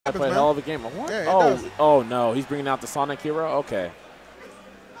Anti played a hell of a game. What? Yeah, oh no, he's bringing out the Sonic hero. Okay.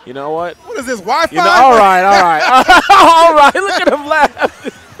 You know what? What is this, Wi-Fi? You know, all right. All right. Look at him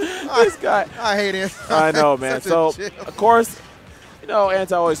laugh. This guy. I hate it. I know, man. So, of course, you know,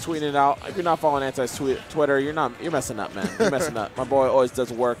 Anti always tweeting it out. If you're not following Anti's Twitter, you're messing up, man. You're messing up. My boy always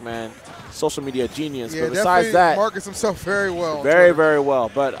does work, man. Social media genius. Yeah, but besides that, markets himself very well. Very, very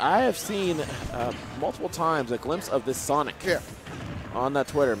well. But I have seen multiple times a glimpse of this Sonic on that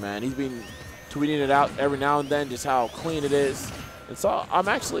Twitter, man. He's been tweeting it out every now and then, just how clean it is. And so I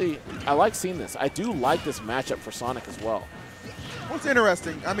like seeing this. I do like this matchup for Sonic as well. What's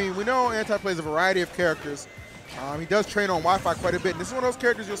interesting, I mean, we know Anti plays a variety of characters. He does train on Wi-Fi quite a bit. And this is one of those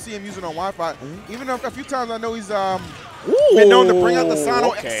characters you'll see him using on Wi-Fi. Even though a few times I know he's been known to bring out the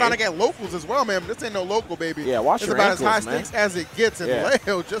Sonic at locals as well, man. But this ain't no local, baby. Yeah, watch your ankles, it's about as high stakes as it gets. And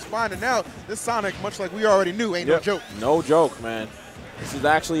Leo just finding out this Sonic, much like we already knew, ain't no joke. No joke, man. This is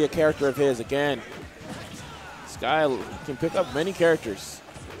actually a character of his. Again, this guy can pick up many characters.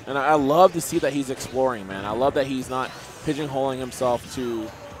 And I love to see that he's exploring, man. I love that he's not pigeonholing himself to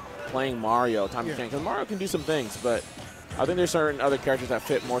playing Mario time to time. Because Mario can do some things, but I think there's certain other characters that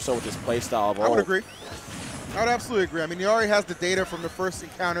fit more so with his play style. I would agree. I would absolutely agree. I mean, he already has the data from the first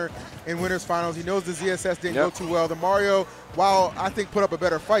encounter in Winners Finals. He knows the ZSS didn't go too well. The Mario, while I think put up a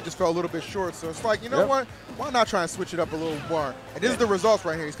better fight, just fell a little bit short. So it's like, you know what? Why not try and switch it up a little more? And this is the results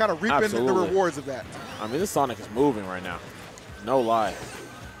right here. He's kind of reaping the rewards of that. I mean, this Sonic is moving right now. No lie.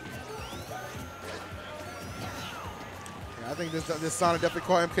 I think this Sonic definitely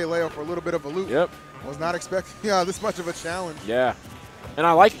caught MKLeo for a little bit of a loop. Was not expecting this much of a challenge. Yeah. And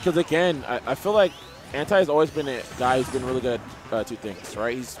I like it because, again, I feel like Anti has always been a guy who's been really good at two things,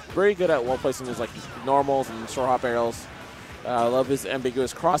 right? He's very good at placing his normals and short hop arrows. I love his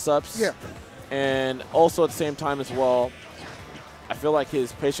ambiguous cross-ups. Yeah. And also at the same time as well, I feel like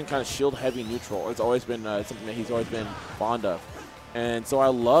his patient kind of shield heavy neutral. It's always been something that he's always been fond of. And so I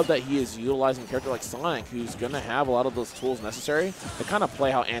love that he is utilizing a character like Sonic, who's going to have a lot of those tools necessary to kind of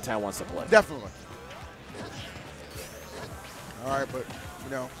play how Anti wants to play. Definitely. All right, but, you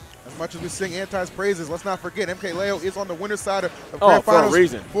know, as much as we sing Anti's praises, let's not forget MKLeo is on the winner's side of Grand Finals. For a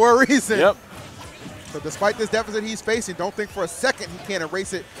reason. For a reason. Yep. So despite this deficit he's facing, don't think for a second he can't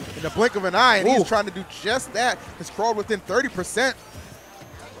erase it in the blink of an eye, and he's trying to do just that. He's crawled within 30%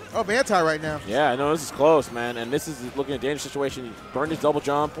 of Anti right now. Yeah, I know this is close, man, and this is looking at a dangerous situation. He burned his double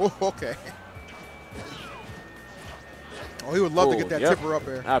jump. Oh, okay. Oh, he would love to get that tipper up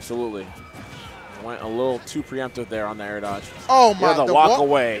there. Absolutely. Went a little too preemptive there on the air dodge. Oh, my. The walk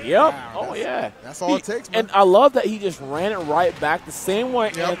away. Yep. Wow, yeah. That's all it takes, man. And I love that he just ran it right back the same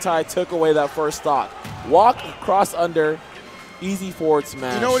way Anti took away that first stock. Walk, cross under, easy forward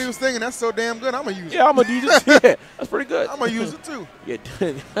smash. You know what he was thinking? That's so damn good. I'm going to use it. Yeah, I'm going to use it. Yeah, that's pretty good. I'm going to use it, too. Yeah.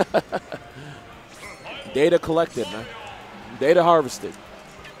 Data collected, man. Data harvested.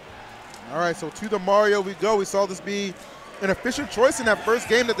 All right, so to the Mario we go. We saw this be an efficient choice in that first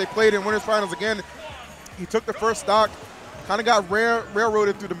game that they played in Winners Finals. Again, he took the first stock, kind of got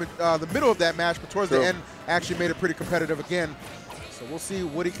railroaded through the middle of that match, but towards the end actually made it pretty competitive again. So we'll see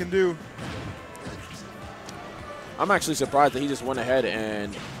what he can do. I'm actually surprised that he just went ahead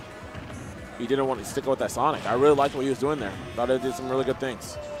and he didn't want to stick with that Sonic. I really liked what he was doing there. Thought he did some really good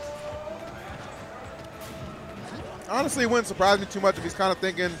things. Honestly, it wouldn't surprise me too much if he's kind of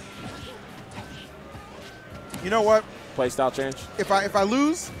thinking, you know what? Play style change? If I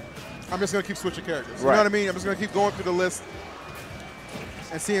lose, I'm just going to keep switching characters. You know what I mean? I'm just going to keep going through the list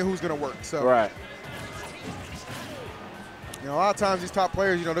and seeing who's going to work. So, you know, a lot of times these top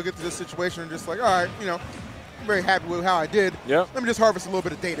players, you know, they'll get to this situation and just like, all right, you know, I'm very happy with how I did. Let me just harvest a little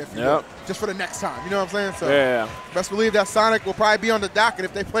bit of data if you will, just for the next time. You know what I'm saying? So, best believe that Sonic will probably be on the docket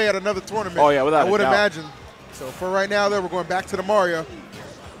if they play at another tournament. Oh, yeah, without a doubt. I would imagine. So, for right now, though, we're going back to the Mario.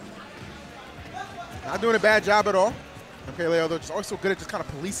 Not doing a bad job at all. MKLeo, though, just always so good at just kind of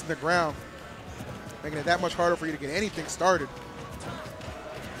policing the ground, making it that much harder for you to get anything started.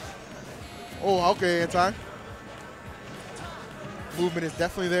 Oh, okay, Anti. Movement is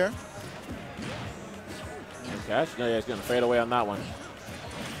definitely there. Catch? No, yeah, he's going to fade away on that one.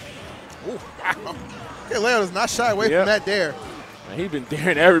 Oh, wow. MKLeo does not shy away from that dare. Man, he's been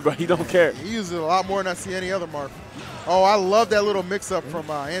daring everybody. He don't care. He uses it a lot more than I see any other mark. Oh, I love that little mix-up from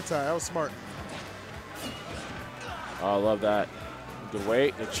Anti. That was smart. Oh, I love that. Good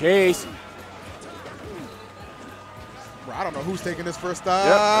wait. The chase. Bro, I don't know who's taking this first stop.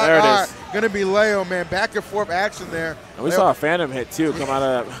 Yep, there it is. Going to be Leo, man. Back and forth action there. And we saw a Phantom hit, too, come out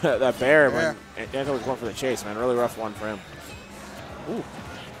of that bear when Anthony was going for the chase, man. Really rough one for him. Ooh.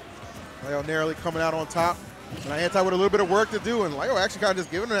 Leo narrowly coming out on top. And Anti with a little bit of work to do, and Leo actually kind of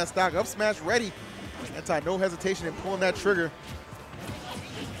just giving him that stock. Up smash ready. Anti, no hesitation in pulling that trigger.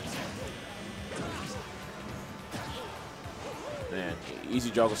 Man,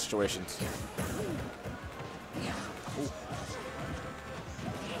 easy juggle situations. Ooh.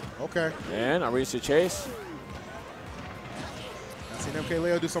 Okay. And I'm ready to chase. I've seen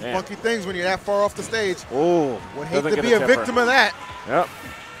MKLeo do some funky things when you're that far off the stage. Oh, would hate to be a victim of that. Yep.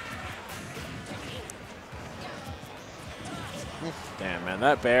 Damn, man,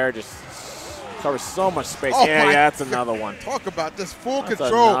 that bear just covers so much space. Oh yeah, that's another one. Talk about this full That's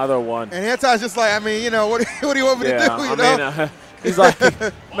control. Another one. And Anti's just like, I mean, you know, what do you want me to do? You know? He's like,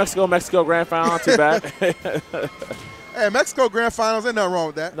 Mexico grand final, not too bad. Hey, Mexico grand finals, ain't nothing wrong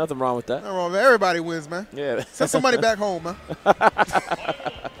with that. Nothing wrong with that. Nothing wrong with that. Everybody wins, man. Yeah. Send some money back home, man.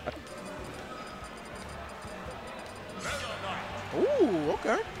 Ooh,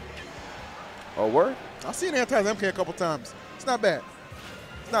 okay. Oh, word? I've seen Anti's MK a couple times. It's not bad.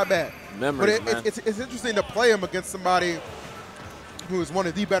 It's not bad. Memories, but it's interesting to play him against somebody who is one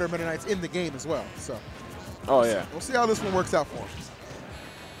of the better Meta Knights in the game as well. So. Oh, yeah. We'll see how this one works out for him.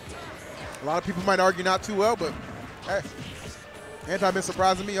 A lot of people might argue not too well, but hey, Anti been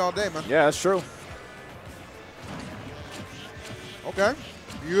surprising me all day, man. Yeah, that's true. Okay.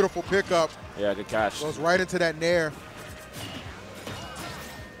 Beautiful pickup. Yeah, good catch. Goes right into that nair.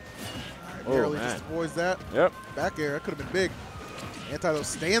 Oh, Barely man. just avoids that. Yep. Back air. That could have been big. Anti, though,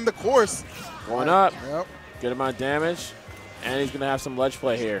 stay in the course. Going up. Yep. Good amount of damage. And he's going to have some ledge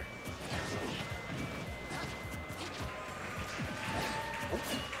play here.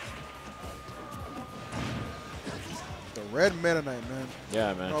 Red Meta Knight, man.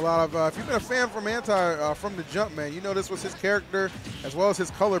 Yeah, man. A lot of if you've been a fan from Anti from the jump, man, you know this was his character as well as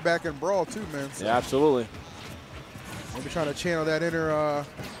his color back in Brawl too, man. So yeah, absolutely. maybe trying to channel that inner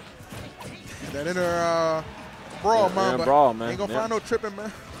Brawl, man. But Brawl, man. Ain't gonna find no tripping,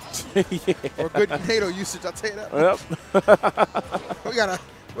 man. Yeah. Or good NATO usage, I'll tell you that. Yep.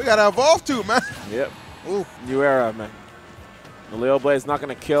 we gotta evolve too, man. Yep. Ooh. New era, man. The Leo Blade's not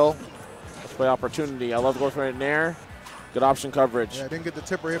gonna kill. Let's play opportunity. I love going for it in there. Good option coverage. Yeah, didn't get the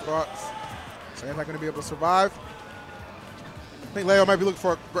tipper hitbox. So Anti going to be able to survive. I think Leo might be looking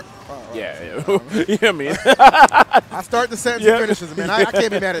for a yeah. Yeah, man. I start the sentence and finishes it, man. I can't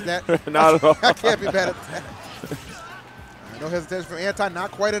be mad at that. Not at all. I can't be mad at that. No hesitation from Anti.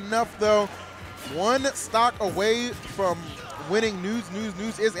 Not quite enough, though. One stock away from winning NOODS.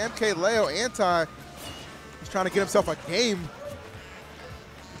 NOODS is MKLeo. Anti is trying to get himself a game.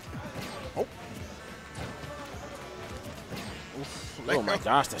 Oh my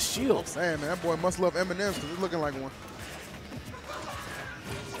gosh, the shield. Man, that boy must love M&M's because he's looking like one.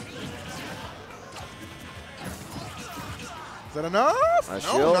 Is that enough? No,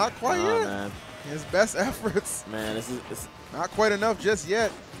 shield? not quite yet. Man. His best efforts. Man, it's not quite enough just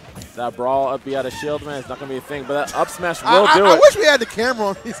yet. That brawl up B out of shield, man, it's not going to be a thing. But that up smash will do it. I wish we had the camera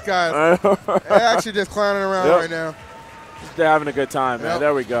on these guys. They're actually just clowning around right now. They're having a good time, man.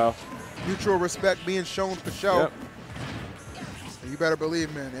 There we go. Mutual respect being shown for show. Yep. You better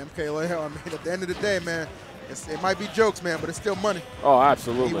believe, man, MKLeo, I mean, at the end of the day, man, it might be jokes, man, but it's still money. Oh,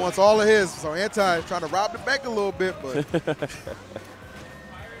 absolutely. He wants all of his, so Anti is trying to rob the bank a little bit, but.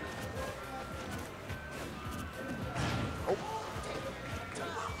 Oh.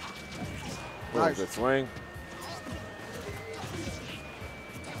 Nice. Good swing.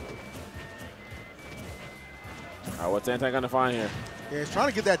 All right, what's Anti going to find here? Yeah, he's trying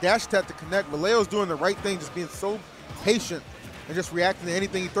to get that dash attack to connect, but Leo's doing the right thing, just being so patient and just reacting to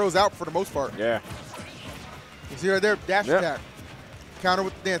anything he throws out for the most part. Yeah. He's here there, dash attack. Counter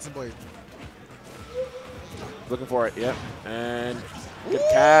with the dancing blade. Looking for it, yep. And good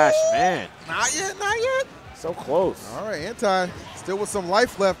cash, man. Not yet, not yet. So close. All right, Anti still with some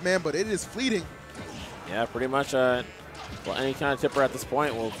life left, man, but it is fleeting. Yeah, pretty much well, any kind of tipper at this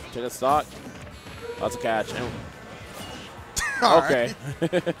point will take a stock. That's a catch. And okay.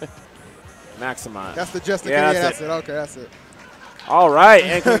 Maximize. That's the just in case. Yeah, that's it. Okay, that's it. All right,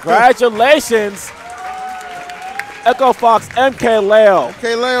 and congratulations, Echo Fox MKLeo.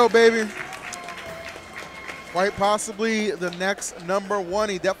 MKLeo, baby. Quite possibly the next #1.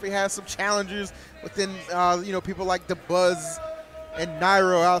 He definitely has some challengers within, people like the Buzz and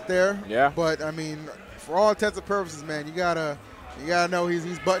Nairo out there. Yeah. But I mean, for all intents and purposes, man, you gotta know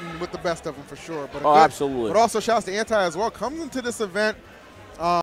he's buttoned with the best of them for sure. But absolutely. But also, shouts to Anti as well. Comes into this event